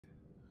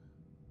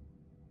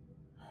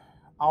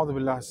أعوذ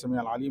بالله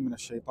السميع العليم من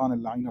الشيطان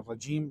اللعين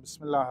الرجيم.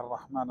 بسم الله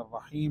الرحمن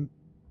الرحيم.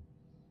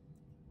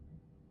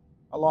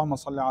 اللهم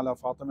صل على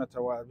فاطمة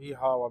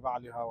وأبيها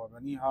وبعلها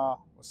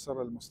وبنيها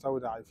والسر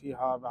المستودع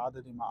فيها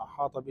بعدد ما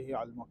أحاط به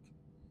علمك.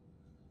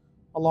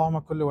 اللهم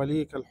كن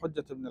لوليك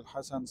الحجة بن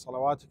الحسن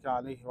صلواتك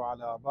عليه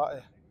وعلى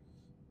آبائه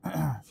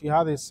في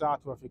هذه الساعة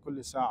وفي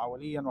كل ساعة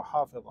وليا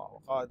وحافظا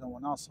وقائدا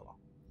وناصرا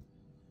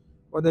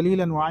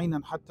ودليلا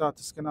وعينا حتى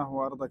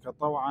تسكنه أرضك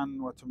طوعا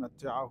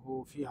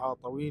وتمتعه فيها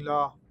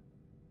طويلا.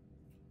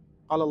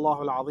 قال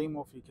الله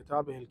العظيم في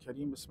كتابه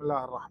الكريم: بسم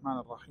الله الرحمن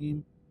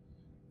الرحيم.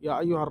 يا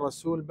أيها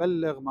الرسول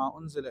بلغ ما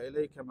أنزل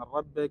إليك من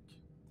ربك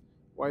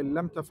وإن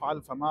لم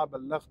تفعل فما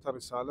بلغت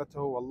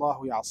رسالته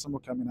والله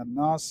يعصمك من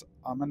الناس.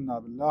 آمنا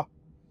بالله.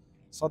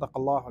 صدق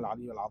الله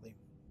العلي العظيم.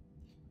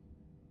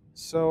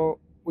 So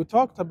we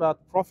talked about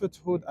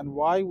prophethood and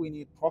why we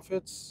need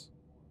prophets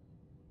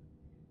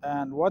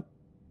and what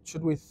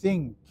should we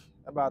think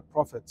about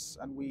prophets,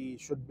 and we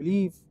should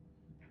believe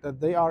that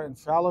they are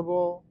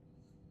infallible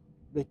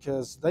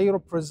because they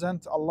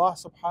represent Allah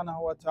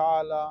subhanahu wa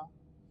ta'ala,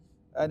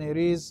 and it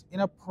is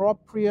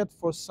inappropriate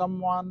for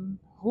someone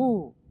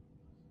who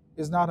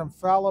is not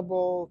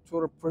infallible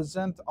to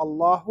represent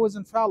Allah who is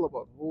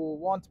infallible, who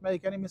won't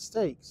make any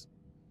mistakes,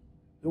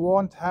 who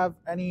won't have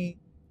any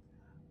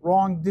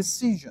wrong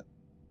decision.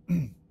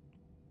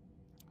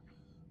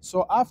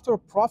 So after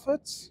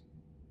prophets,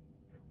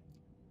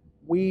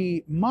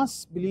 we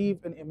must believe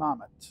in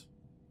imamat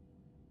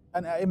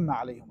and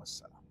a'imma alayhim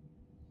as-salam.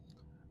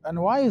 And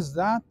why is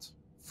that?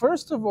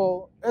 First of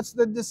all, it's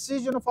the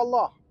decision of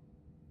Allah.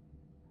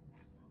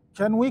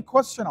 Can we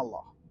question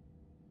Allah?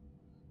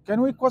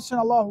 Can we question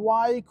Allah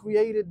why He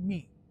created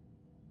me?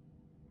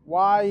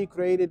 Why He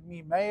created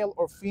me male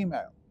or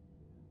female?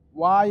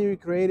 Why He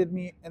created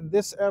me in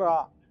this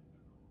era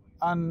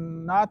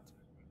and not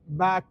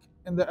back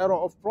in the era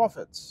of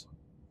prophets?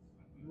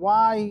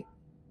 Why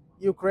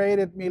You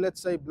created me, let's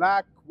say,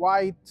 black,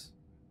 white?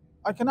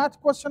 I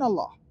cannot question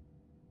Allah.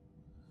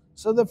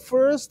 So the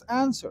first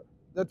answer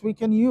that we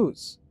can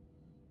use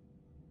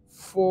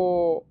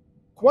for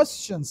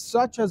questions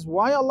such as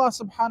why Allah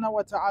subhanahu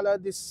wa ta'ala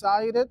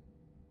decided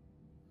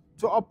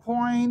to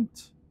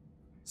appoint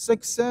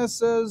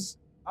successors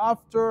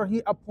after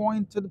He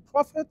appointed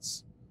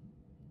prophets,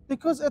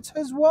 because it's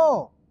His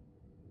will,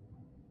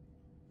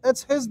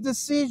 it's His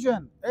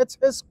decision, it's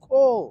His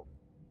call.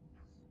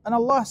 And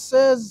Allah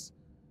says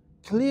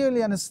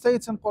clearly and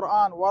states in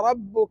Quran,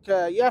 وَرَبُّكَ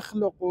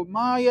يَخْلُقُ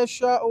مَا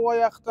يَشَاءُ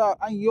وَيَخْتَارُ,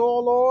 and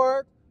your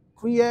Lord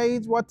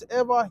creates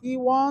whatever He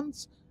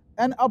wants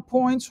and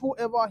appoints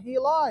whoever He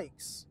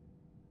likes.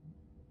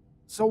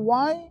 So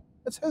why?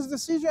 It's His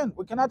decision.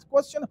 We cannot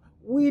question.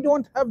 We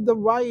don't have the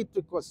right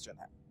to question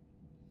Him.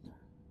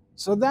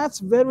 So that's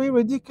very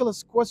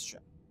ridiculous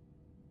question.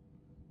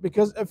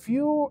 Because if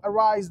you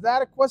arise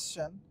that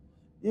question,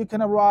 you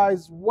can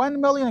arise 1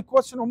 million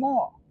question or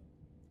more.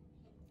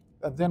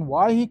 And then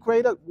why He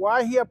created,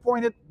 why He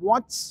appointed,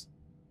 what's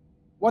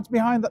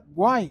behind that?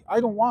 Why? I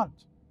don't want.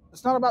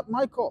 It's not about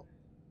my call.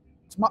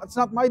 It's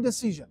not my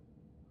decision.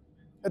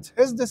 It's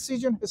His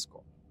decision, His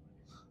call.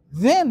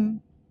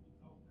 Then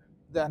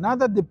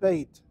another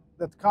debate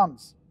that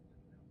comes.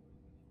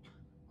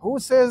 Who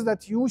says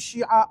that you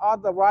Shia are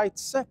the right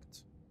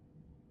sect?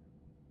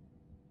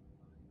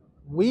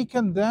 We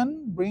can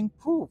then bring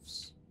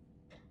proofs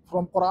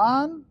from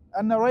Quran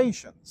and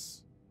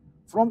narrations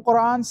from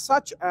Quran,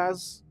 such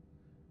as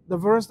the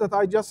verse that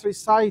I just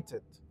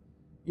recited.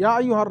 يا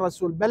أيها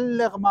الرسول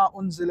بلغ ما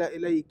أنزل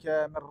إليك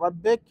من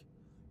ربك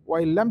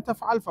وإن لم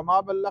تفعل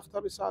فما بلغت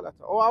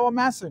رسالته. O our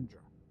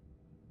messenger,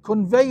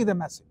 convey the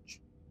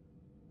message.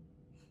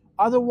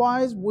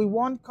 Otherwise, we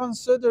won't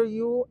consider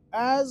you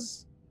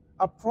as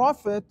a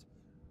prophet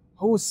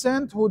who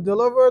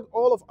delivered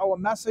all of our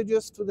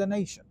messages to the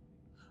nation.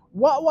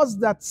 What was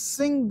that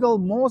single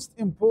most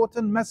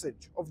important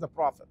message of the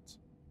prophet?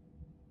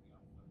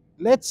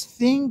 Let's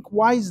think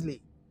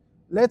wisely.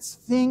 Let's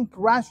think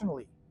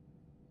rationally.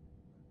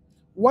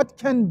 What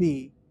can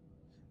be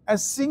a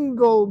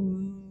single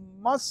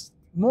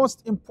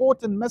most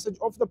important message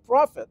of the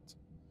prophet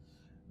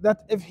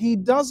that if he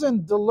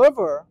doesn't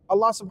deliver,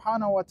 Allah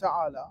subhanahu wa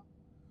ta'ala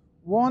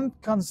won't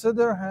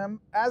consider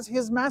him as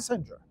His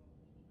messenger?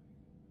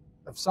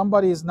 If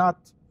somebody is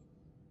not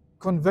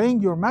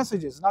conveying your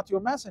messages, not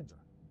your messenger.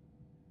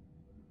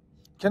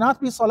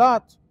 Cannot be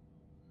salat,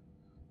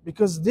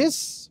 because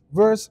this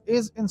verse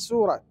is in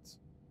Surah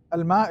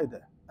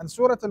Al-Ma'idah, and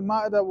Surah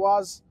Al-Ma'idah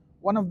was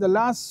one of the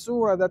last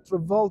surah that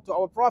revealed to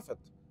our Prophet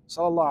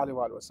sallallahu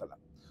alaihi wasallam.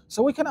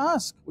 So we can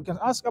ask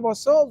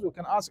ourselves, we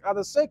can ask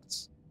other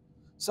sects.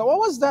 So what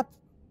was that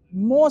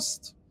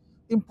most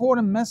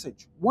important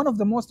message? One of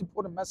the most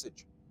important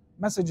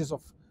messages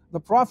of the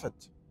Prophet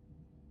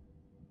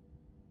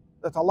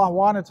that Allah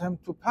wanted him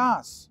to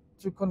pass,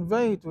 to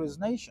convey to his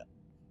nation.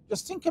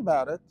 Just think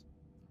about it.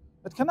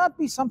 It cannot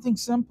be something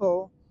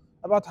simple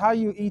about how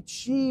you eat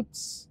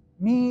sheep's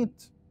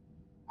meat,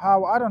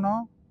 how, I don't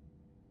know,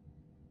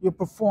 you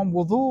perform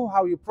wudu,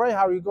 how you pray,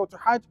 how you go to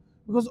Hajj,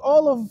 because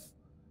all of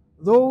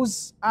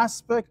those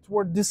aspects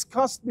were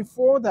discussed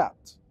before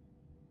that.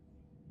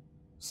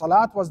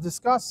 Salat was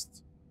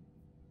discussed,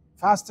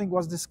 fasting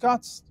was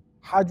discussed,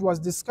 Hajj was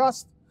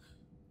discussed.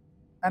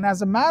 And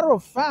as a matter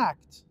of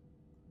fact,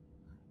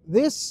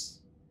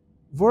 this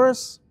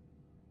verse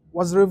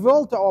was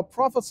revealed to our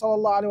Prophet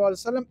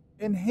ﷺ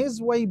in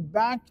his way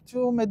back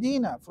to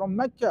Medina from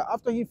Mecca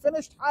after he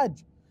finished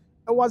Hajj.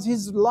 It was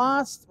his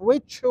last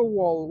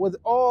ritual with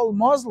all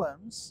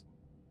Muslims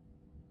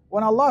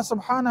when Allah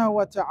subhanahu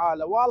wa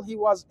ta'ala, while he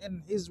was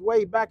in his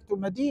way back to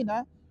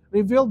Medina,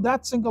 revealed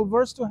that single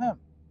verse to him.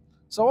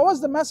 So what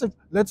was the message?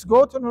 Let's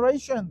go to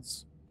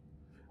narrations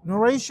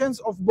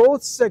of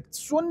both sects,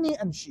 Sunni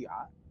and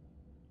Shia,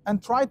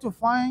 and try to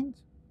find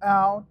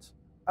out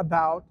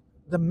about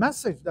the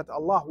message that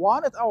Allah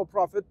wanted our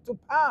Prophet to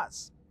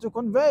pass, to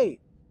convey,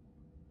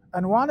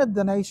 and wanted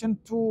the nation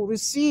to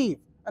receive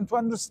and to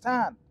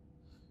understand.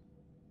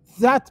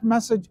 That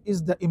message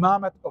is the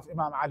imamat of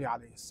Imam Ali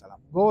alayhi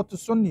salam. Go to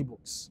Sunni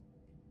books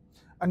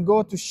and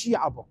go to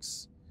Shia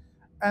books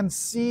and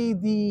see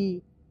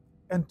the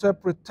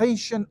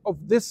interpretation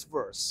of this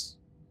verse.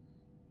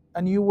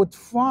 And you would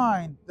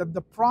find that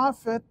the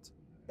Prophet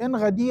in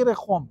Ghadir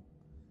Khum,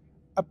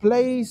 a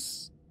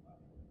place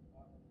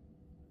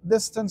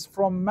distance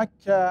from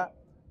Mecca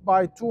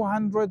by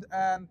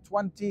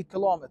 220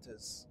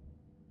 kilometers,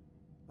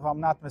 if I'm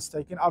not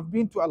mistaken. I've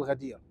been to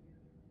Al-Ghadir,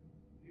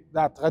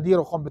 that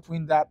Ghadir Khum,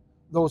 between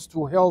those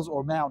two hills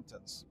or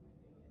mountains.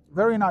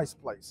 Very nice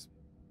place.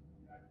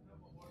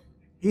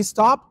 He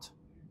stopped,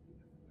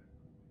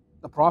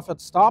 the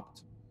Prophet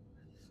stopped,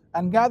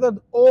 and gathered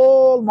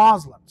all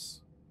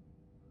Muslims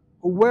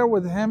who were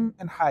with him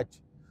in Hajj.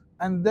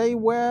 And they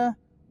were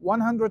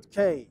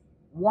 100,000,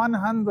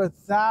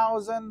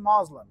 100,000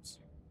 Muslims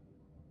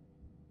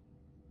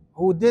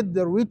who did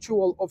the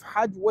ritual of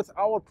Hajj with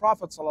our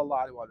Prophet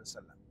ﷺ.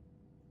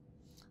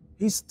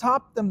 He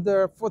stopped them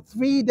there for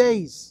 3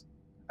 days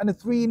and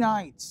 3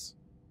 nights.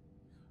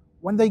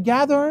 When they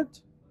gathered,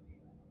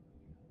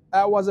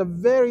 it was a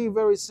very,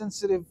 very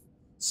sensitive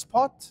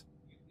spot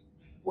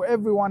where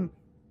everyone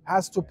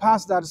has to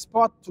pass that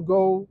spot to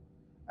go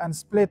and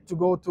split to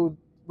go to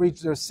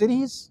reach their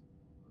cities.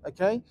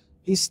 Okay?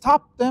 He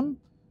stopped them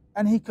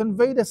and he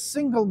conveyed a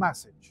single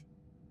message.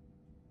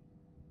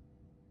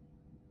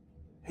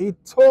 He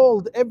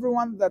told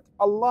everyone that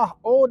Allah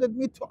ordered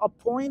me to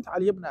appoint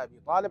Ali ibn Abi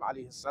Talib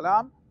alayhi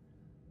salam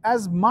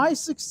as my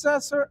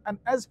successor and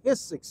as his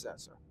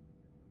successor.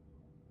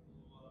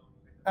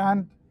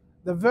 And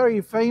the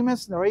very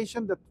famous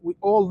narration that we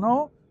all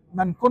know,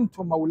 من كنت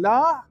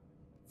مولاه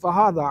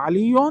فهذا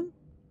علي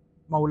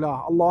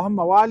مولاه اللهم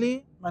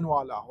والي من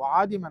والاه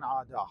وعادي من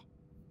عاداه.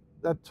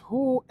 That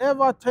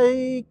whoever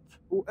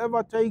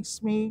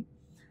takes me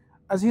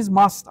as his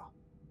master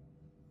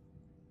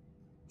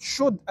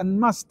should and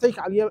must take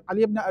Ali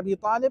ibn Abi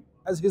Talib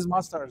as his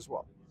master as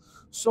well.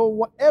 So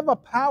whatever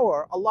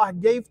power Allah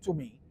gave to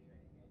me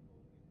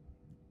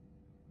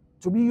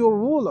to be your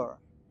ruler,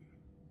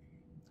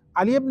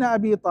 Ali ibn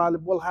Abi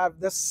Talib will have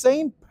the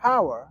same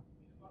power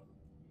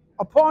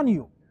upon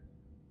you.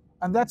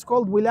 And that's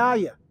called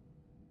wilaya.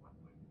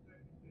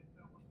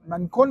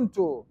 Man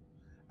kuntu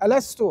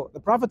alastu,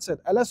 the Prophet said,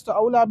 alastu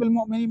awla bil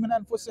mu'minin min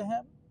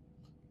anfusihim?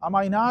 Am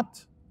I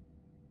not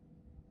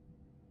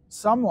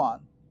someone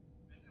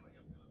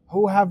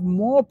who have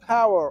more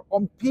power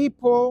on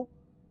people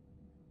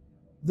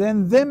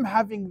than them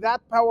having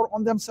that power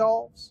on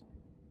themselves?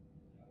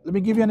 Let me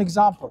give you an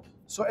example.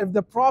 So if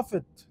the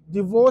Prophet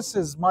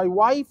divorces my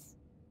wife,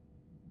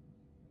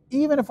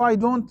 even if I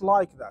don't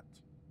like that,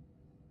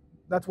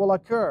 that will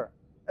occur.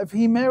 If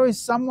he marries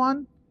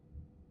someone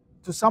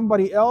to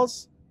somebody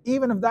else,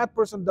 even if that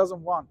person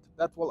doesn't want,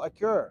 that will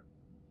occur.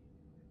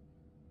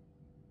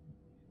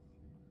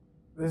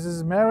 This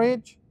is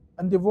marriage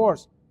and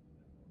divorce.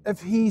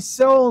 If he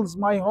sells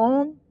my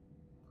home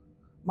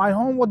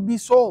would be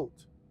sold,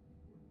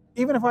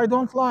 even if I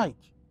don't like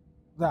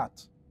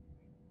that.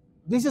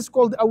 This is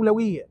called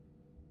awlawiyya.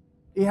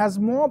 He has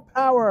more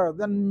power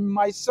than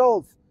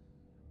myself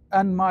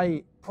and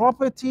my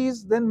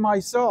properties than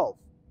myself.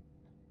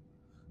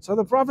 So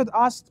the Prophet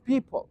asked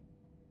people,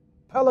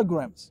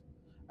 pilgrims,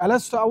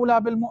 أَلَسْتُ أَوْلَى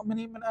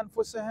بِالْمُؤْمِنِينَ مِنْ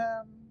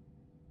أَنفُسِهِمْ?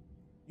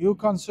 You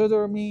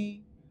consider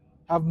me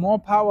have more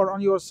power on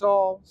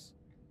yourselves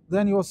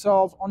than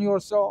yourself on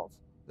yourself?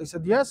 They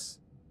said, yes.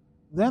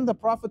 Then the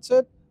Prophet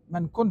said,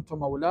 مَنْ كُنْتُ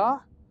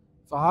مَوْلَاهُ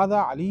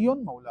فَهَذَا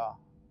عَلِيٌّ مَوْلَاهُ.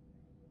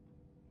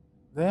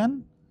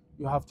 Then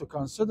you have to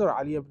consider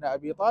Ali ibn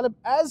Abi Talib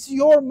as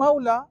your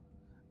Mawla,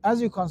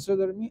 as you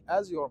consider me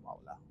as your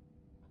Mawla.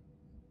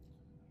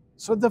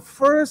 So the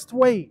first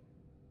way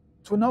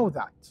to know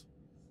that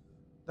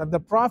the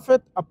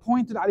Prophet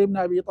appointed Ali ibn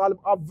Abi Talib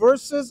are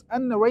verses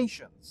and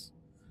narrations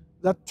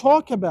that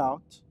talk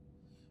about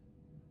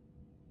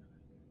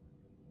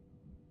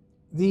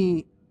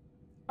the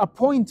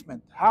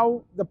appointment,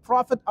 how the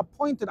Prophet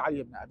appointed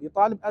Ali ibn Abi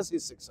Talib as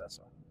his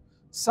successor,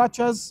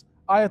 such as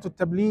Ayatul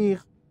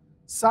Tabligh,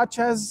 such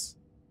as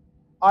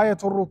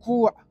Ayatul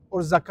Ruku'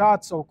 or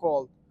Zakat, so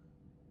called.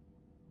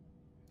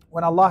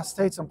 When Allah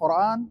states in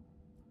Quran,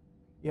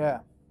 Yeah.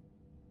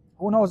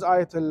 Who knows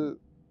ayat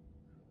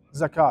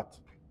al-zakat?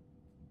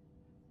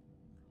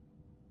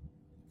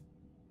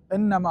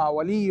 إنما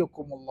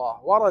وليكم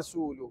الله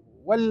ورسوله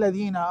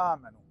والذين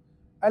آمنوا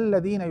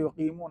الذين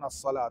يقيمون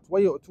الصلاة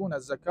ويؤتون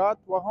الزكاة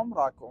وهم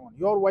راكعون.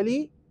 Your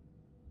wali,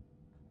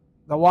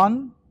 the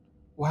one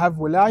who have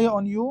wilaya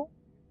on you,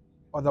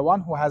 or the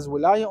one who has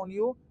wilaya on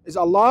you, is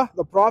Allah,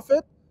 the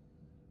Prophet,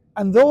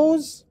 and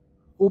those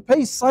who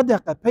pay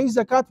sadaqah, pay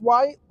zakat,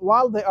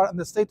 while they are in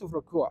the state of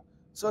ruku'.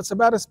 So it's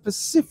about a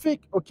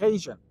specific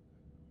occasion.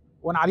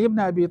 When Ali ibn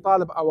Abi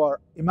Talib, our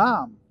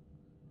Imam,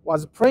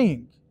 was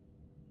praying,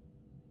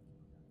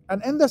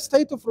 and in the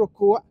state of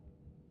ruku',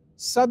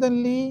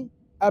 suddenly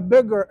a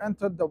beggar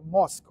entered the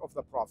mosque of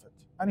the Prophet,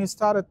 and he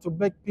started to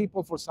beg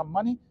people for some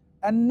money,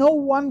 and no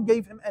one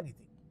gave him anything.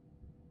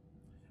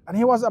 And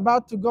he was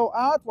about to go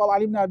out while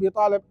Ali ibn Abi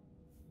Talib,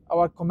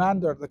 our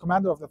commander, the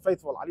commander of the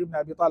faithful, Ali ibn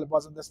Abi Talib,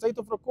 was in the state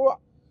of ruku',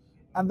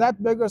 and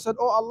that beggar said,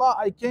 "Oh Allah,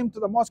 I came to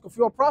the mosque of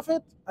your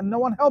Prophet and no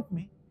one helped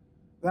me."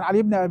 Then Ali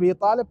ibn Abi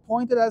Talib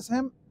pointed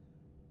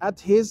at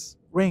his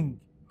ring.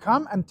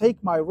 "Come and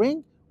take my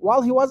ring,"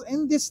 while he was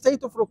in this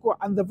state of ruku'.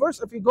 And the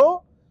verse, if you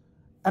go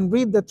and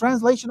read the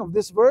translation of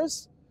this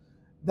verse,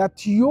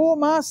 that your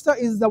master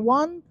is the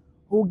one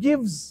who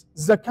gives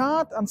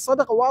zakat and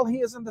sadaqah while he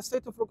is in the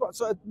state of ruku'.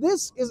 So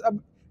this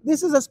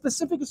is a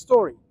specific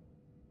story,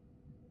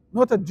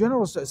 not a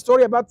general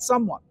story about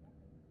someone.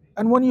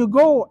 And when you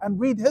go and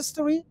read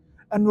history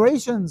and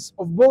narrations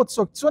of both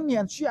Sunni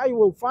and Shia, you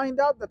will find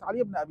out that Ali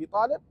ibn Abi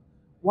Talib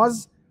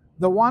was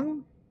the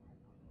one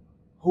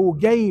who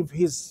gave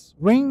his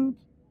ring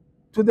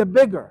to the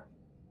beggar,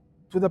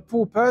 to the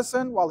poor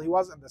person, while he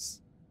was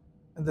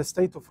in the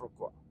state of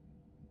ruku'.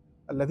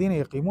 الذين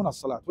يقيمون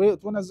الصلاة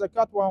ويؤتون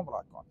الزكاة وهم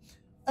راكعون.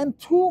 And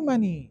too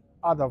many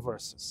other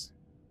verses.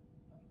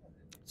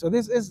 So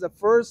this is the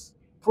first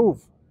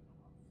proof.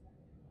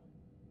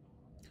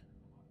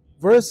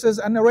 Verses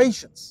and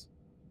narrations,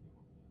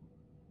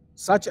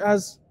 such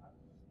as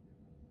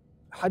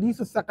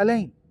حديث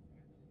الثقلين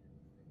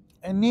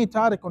إني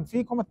تارك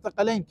فيكم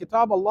الثقلين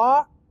كتاب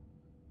الله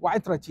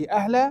وعترتي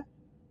أهل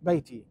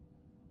بيتي.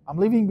 I'm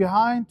leaving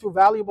behind two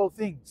valuable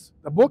things,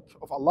 the book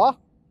of Allah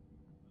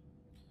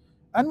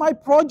and my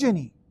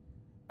progeny.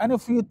 And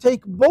if you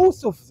take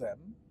both of them,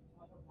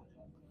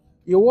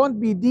 you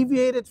won't be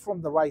deviated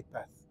from the right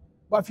path.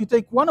 But if you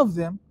take one of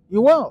them,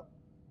 you will.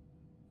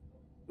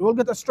 You will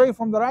get astray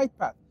from the right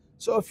path.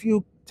 So if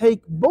you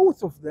take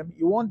both of them,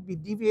 you won't be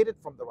deviated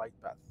from the right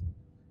path.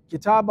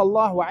 كتاب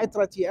الله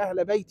وعترتي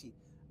أهل بيتي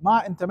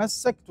ما إن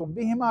تمسكتم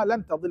بهما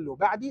لن تضلوا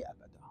بعدي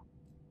أبدا.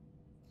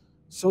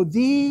 So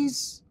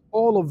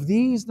all of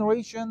these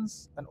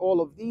narrations and all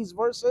of these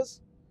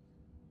verses,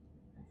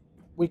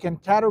 we can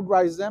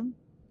categorize them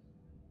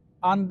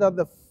under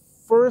the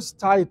first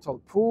title,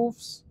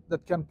 proofs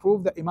that can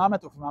prove the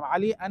imamate of Imam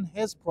Ali and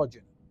his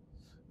progeny.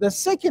 The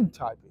second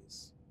type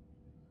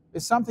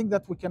is something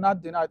that we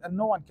cannot deny and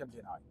no one can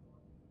deny.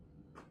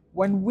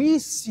 When we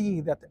see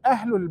that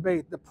Ahlul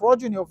Bayt, the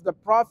progeny of the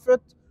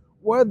Prophet,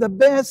 were the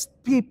best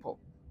people,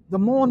 the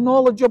more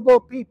knowledgeable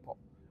people,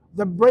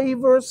 the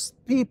bravest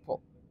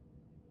people,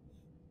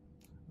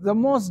 the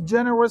most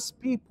generous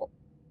people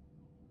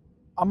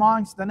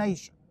amongst the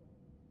nation.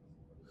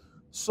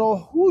 So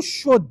who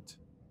should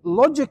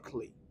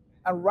logically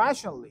and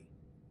rationally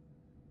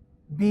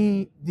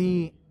be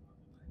the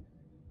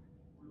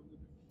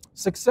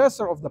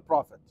successor of the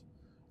Prophet?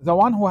 The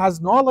one who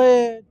has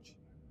knowledge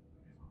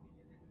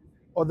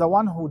or the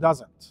one who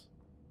doesn't?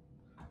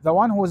 The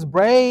one who is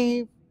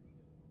brave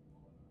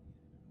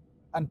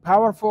and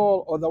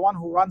powerful or the one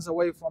who runs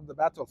away from the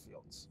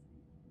battlefields?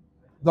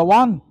 The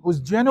one who's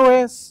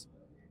generous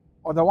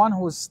or the one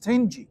who is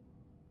stingy?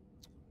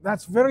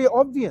 That's very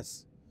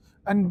obvious.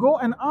 And go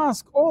and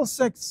ask all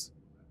sects,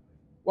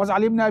 was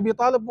Ali ibn Abi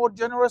Talib more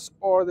generous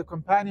or the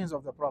companions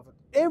of the Prophet?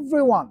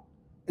 Everyone,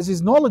 if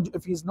he's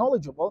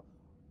knowledgeable,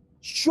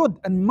 should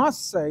and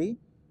must say,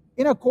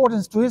 in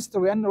accordance to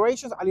history and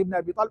narrations, Ali ibn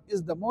Abi Talib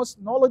is the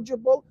most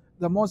knowledgeable,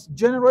 the most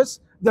generous,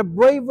 the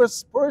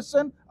bravest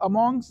person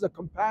amongst the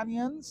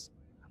companions,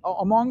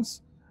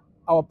 amongst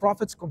our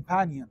Prophet's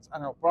companions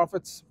and our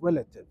Prophet's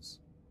relatives.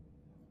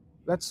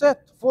 That's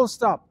it, full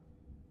stop.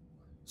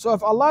 So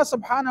if Allah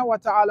subhanahu wa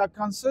ta'ala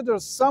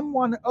considers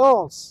someone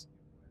else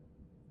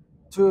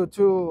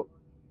to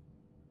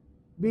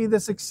be the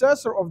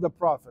successor of the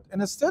Prophet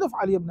instead of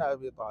Ali ibn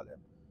Abi Talib,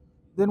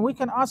 then we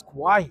can ask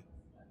why.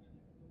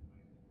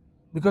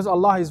 Because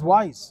Allah is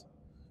wise.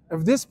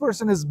 If this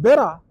person is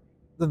better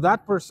than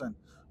that person,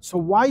 so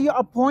why you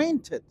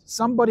appointed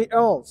somebody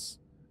else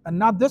and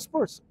not this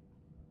person?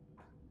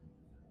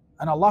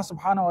 And Allah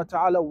subhanahu wa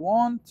ta'ala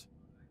won't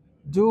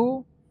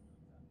do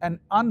an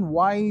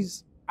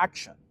unwise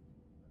action.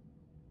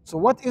 So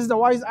what is the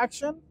wise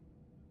action?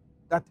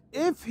 That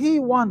if He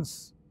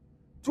wants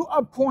to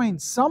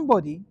appoint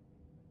somebody,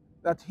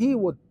 that He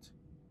would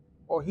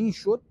or He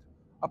should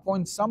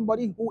appoint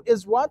somebody who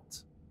is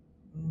what?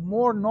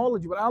 More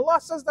knowledgeable. And Allah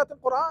says that in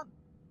Quran.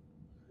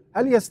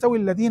 هل يستوي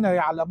الذين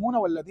يعلمون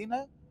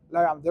والذين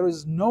There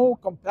is no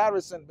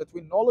comparison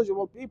between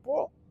knowledgeable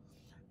people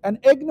and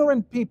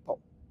ignorant people.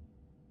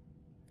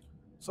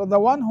 So the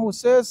one who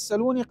says,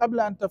 "Saluni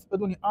qabla an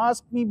tafqiduni,"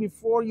 ask me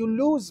before you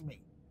lose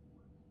me,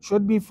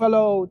 should be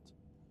followed,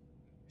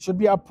 should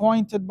be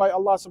appointed by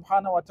Allah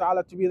subhanahu wa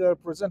ta'ala to be the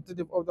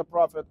representative of the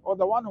Prophet. Or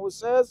the one who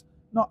says,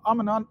 "No,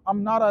 I'm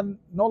not a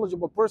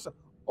knowledgeable person."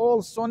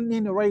 All Sunni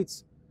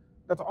narrates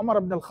that Umar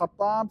ibn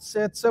al-Khattab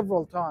said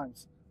several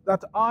times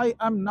that I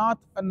am not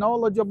a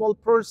knowledgeable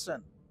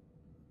person.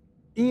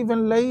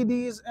 Even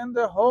ladies in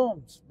their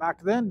homes,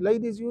 back then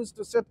ladies used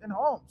to sit in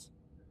homes.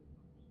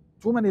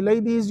 Too many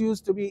ladies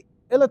used to be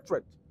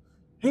illiterate.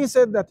 He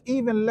said that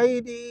even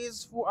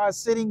ladies who are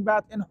sitting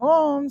back in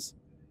homes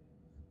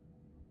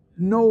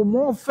know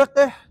more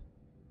fiqh,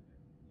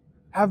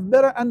 have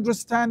better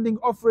understanding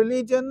of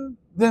religion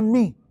than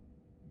me.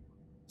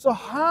 So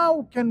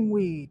how can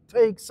we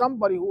take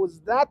somebody who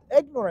is that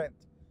ignorant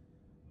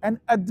and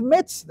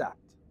admits that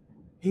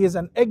he is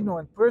an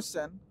ignorant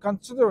person,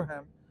 consider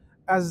him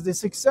as the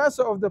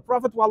successor of the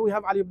Prophet while we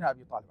have Ali ibn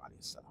Abi Talib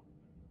alayhi salam?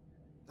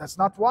 That's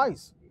not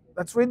wise.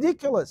 That's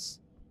ridiculous.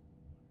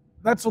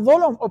 That's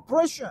dhulm,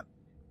 oppression.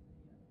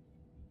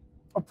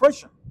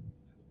 Oppression.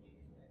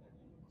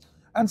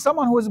 And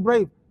someone who is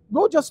brave,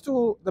 go just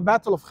to the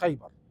Battle of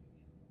Khaybar.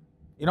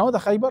 You know the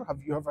Khaybar?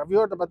 Have you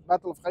heard about the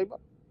Battle of Khaybar?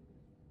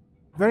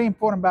 Very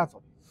important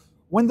battle.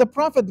 When the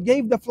Prophet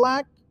gave the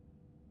flag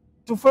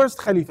to first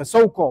Khalifa,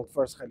 so-called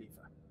first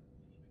Khalifa,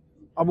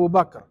 Abu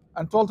Bakr,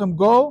 and told him,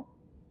 go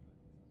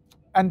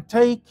and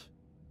take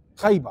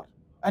Khaybar.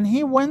 And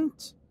he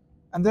went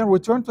and then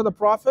returned to the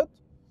Prophet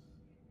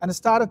and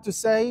started to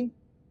say,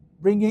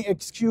 bringing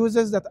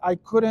excuses that I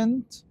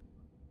couldn't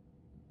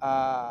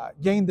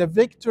gain the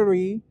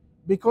victory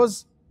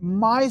because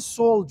my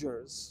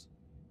soldiers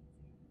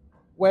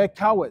were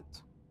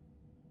cowards.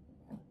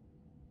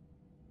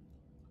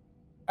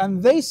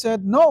 And they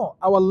said, no,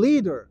 our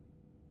leader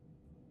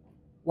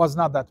was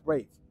not that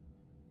brave.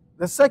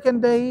 The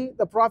second day,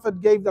 the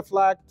Prophet gave the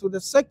flag to the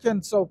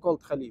second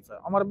so-called Khalifa,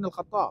 Umar ibn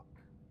al-Khattab.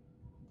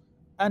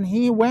 And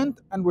he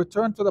went and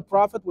returned to the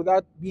Prophet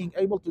without being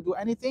able to do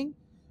anything.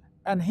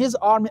 And his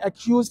army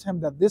accused him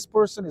that this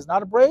person is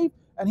not brave.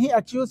 And he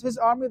accused his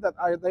army that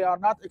they are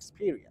not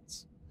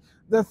experienced.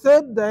 The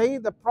third day,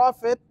 the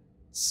Prophet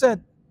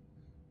said,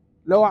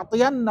 لو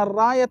أعطين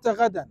الراية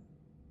غدا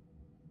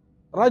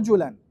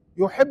رجلا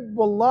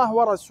يحب الله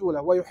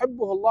ورسوله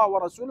ويحبه الله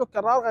ورسوله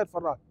كرار غير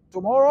فرار.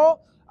 Tomorrow,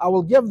 I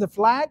will give the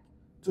flag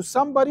to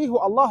somebody who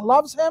Allah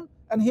loves him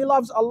and he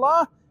loves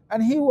Allah,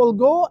 and he will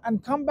go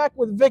and come back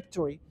with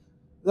victory.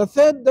 The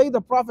third day,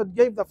 the Prophet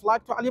gave the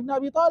flag to Ali ibn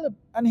Abi Talib,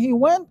 and he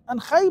went,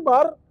 and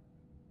Khaybar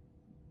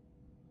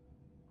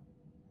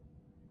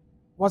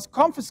was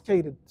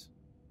confiscated,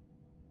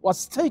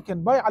 was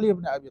taken by Ali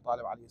ibn Abi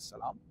Talib alayhi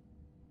salam,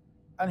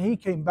 and he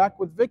came back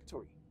with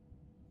victory.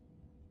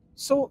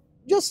 So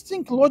just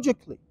think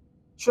logically.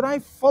 Should I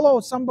follow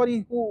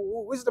somebody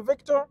who is the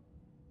victor,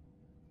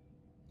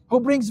 who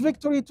brings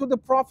victory to the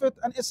Prophet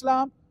and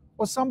Islam,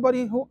 or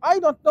somebody who, I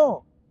don't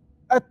know,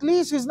 at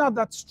least he's not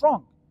that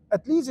strong,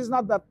 at least he's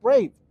not that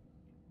brave?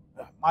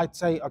 I might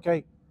say,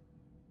 okay,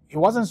 he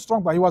wasn't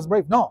strong, but he was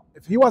brave. No,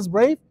 if he was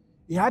brave,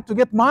 he had to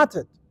get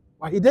martyred.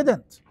 But he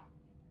didn't.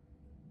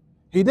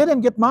 He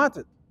didn't get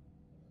martyred.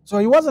 So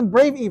he wasn't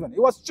brave even. He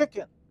was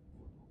chicken.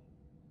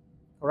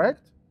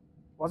 Correct?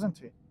 Wasn't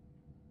he?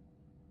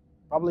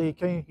 Probably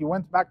he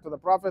went back to the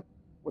Prophet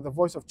with the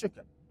voice of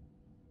chicken,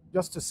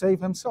 just to save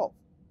himself.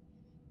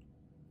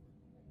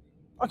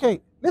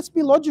 Okay, let's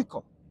be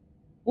logical.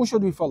 Who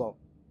should we follow?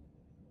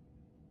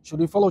 Should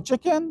we follow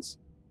chickens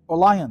or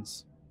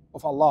lions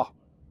of Allah?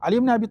 Ali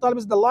ibn Abi Talib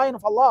is the lion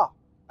of Allah.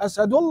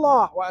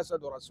 Asadullah wa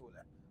asadu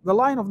rasulah. The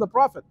lion of the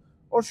Prophet.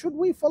 Or should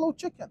we follow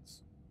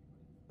chickens?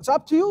 It's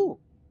up to you.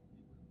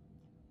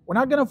 We're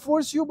not going to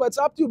force you, but it's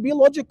up to you. Be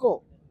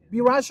logical. Be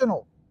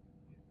rational.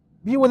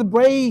 Be with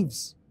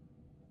braves.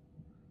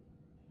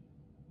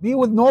 Be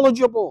with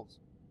knowledgeables.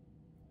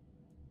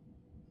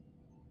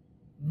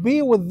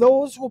 Be with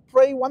those who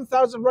pray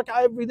 1,000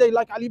 rak'ah every day,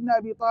 like Ali ibn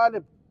Abi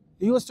Talib.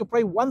 He used to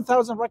pray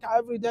 1,000 rak'ah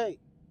every day.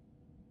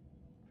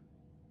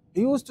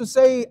 He used to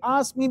say,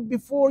 ask me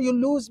before you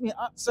lose me.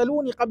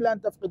 Saluni qabla an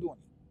tafqiduni.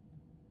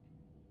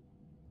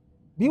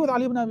 Be with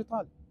Ali ibn Abi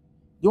Talib.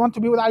 You want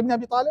to be with Ali ibn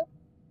Abi Talib?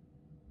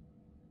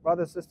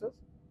 Brothers and sisters?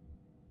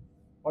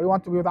 Or you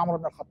want to be with Umar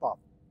ibn al-Khattab?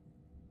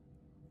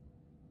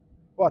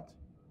 What?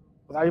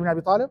 With Ali ibn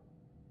Abi Talib?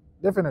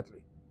 Definitely.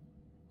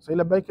 Say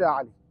labbaik ya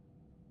Ali.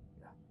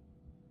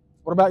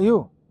 What about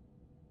you?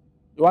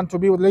 You want to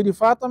be with Lady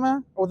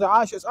Fatima or the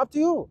Aisha? It's up to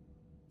you.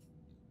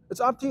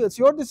 It's up to you. It's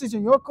your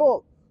decision, your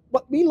call.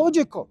 But be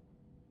logical.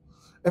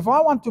 If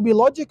I want to be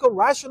logical,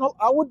 rational,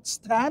 I would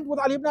stand with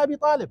Ali ibn Abi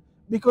Talib,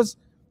 because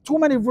too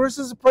many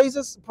verses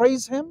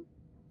praise him.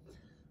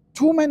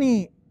 Too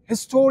many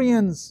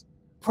historians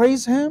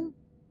praise him.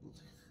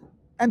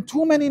 And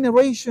too many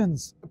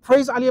narrations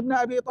praise Ali ibn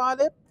Abi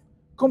Talib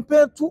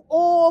compared to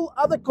all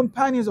other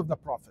companions of the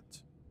Prophet.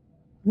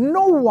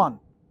 No one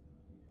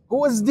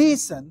who is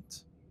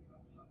decent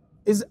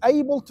is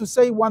able to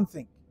say one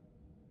thing.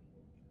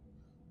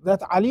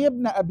 that Ali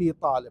ibn Abi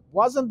Talib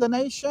was in the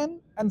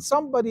nation and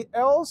somebody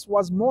else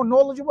was more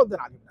knowledgeable than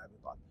Ali ibn Abi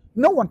Talib.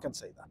 No one can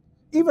say that.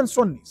 Even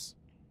Sunnis,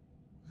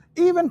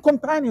 even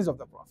companions of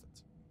the Prophet.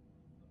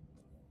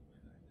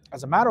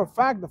 As a matter of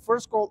fact, the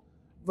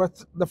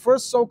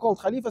first so-called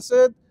Khalifa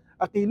said,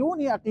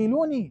 "Aqiluni,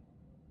 aqiluni,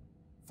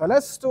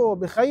 falastu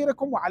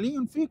bikhayrikum wa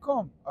aliyun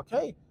fikum."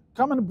 Okay,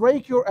 come and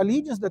break your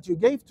allegiance that you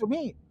gave to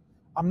me.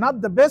 I'm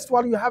not the best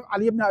while you have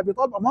Ali ibn Abi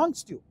Talib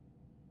amongst you.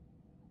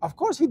 Of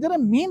course, he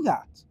didn't mean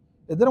that.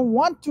 He didn't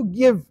want to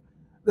give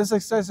the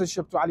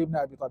successorship to Ali ibn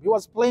Abi Talib. He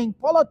was playing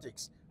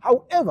politics.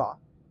 However,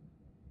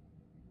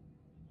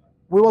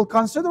 we will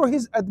consider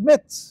his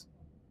admits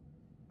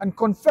and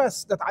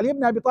confess that Ali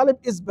ibn Abi Talib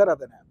is better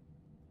than him.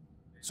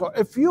 So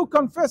if you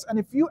confess and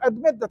if you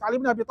admit that Ali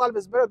ibn Abi Talib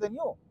is better than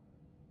you,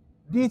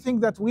 do you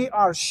think that we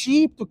are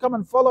sheep to come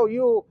and follow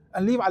you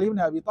and leave Ali ibn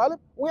Abi Talib?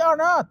 We are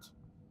not.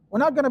 We're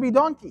not going to be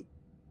donkey.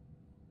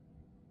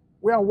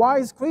 We are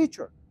wise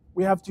creature.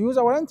 We have to use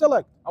our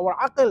intellect, our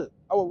aql,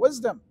 our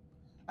wisdom.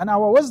 And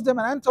our wisdom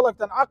and intellect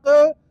and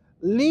aql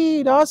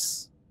lead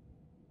us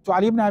to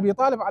Ali ibn Abi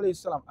Talib alayhi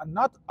salam, and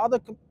not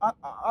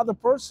other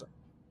person.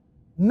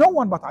 No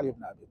one but Ali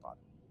ibn Abi Talib.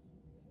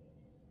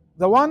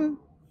 The one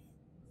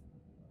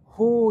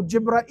who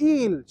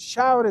Jibreel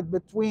shouted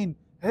between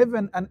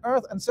heaven and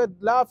earth and said,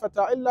 "La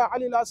fata illa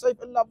Ali, la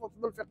sayf illa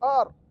dhul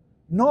fiqar."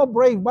 No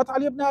brave but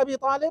Ali ibn Abi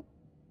Talib.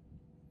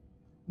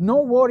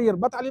 No warrior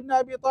but Ali ibn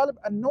Abi Talib,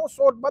 and no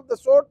sword but the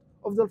sword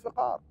of Dhul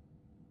Fiqar.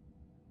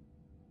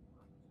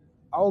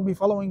 I will be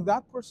following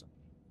that person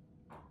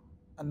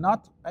and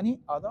not any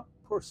other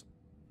person.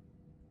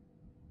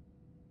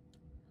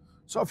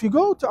 So if you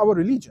go to our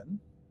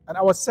religion and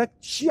our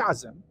sect,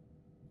 Shi'ism,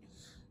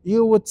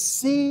 you would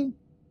see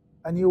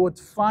and you would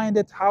find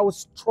it how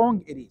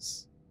strong it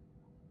is,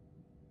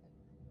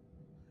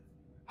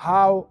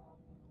 how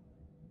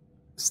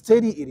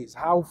steady it is,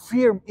 how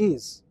firm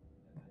is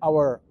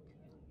our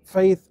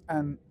faith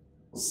and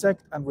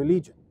sect and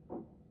religion,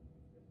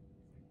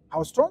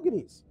 how strong it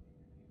is.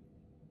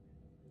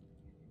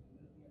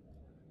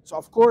 So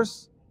of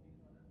course,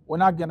 we're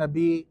not going to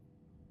be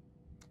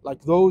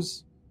like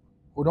those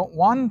who don't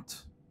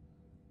want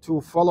to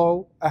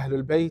follow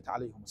Ahlul Bayt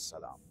alayhum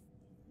salam.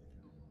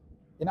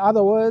 In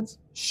other words,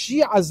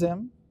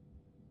 Shi'ism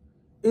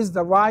is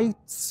the right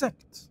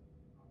sect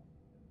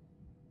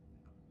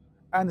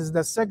and is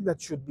the sect that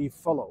should be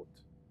followed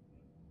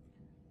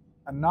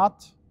and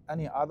not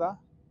any other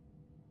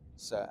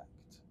sect.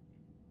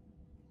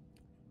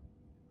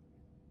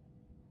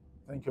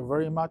 Thank you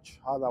very much.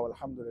 هذا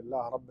والحمد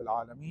لله رب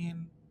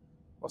العالمين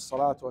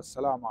والصلاة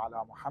والسلام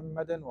على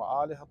محمد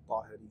وآله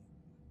الطاهرين.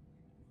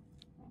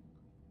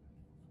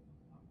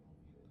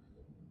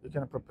 You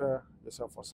can prepare yourself for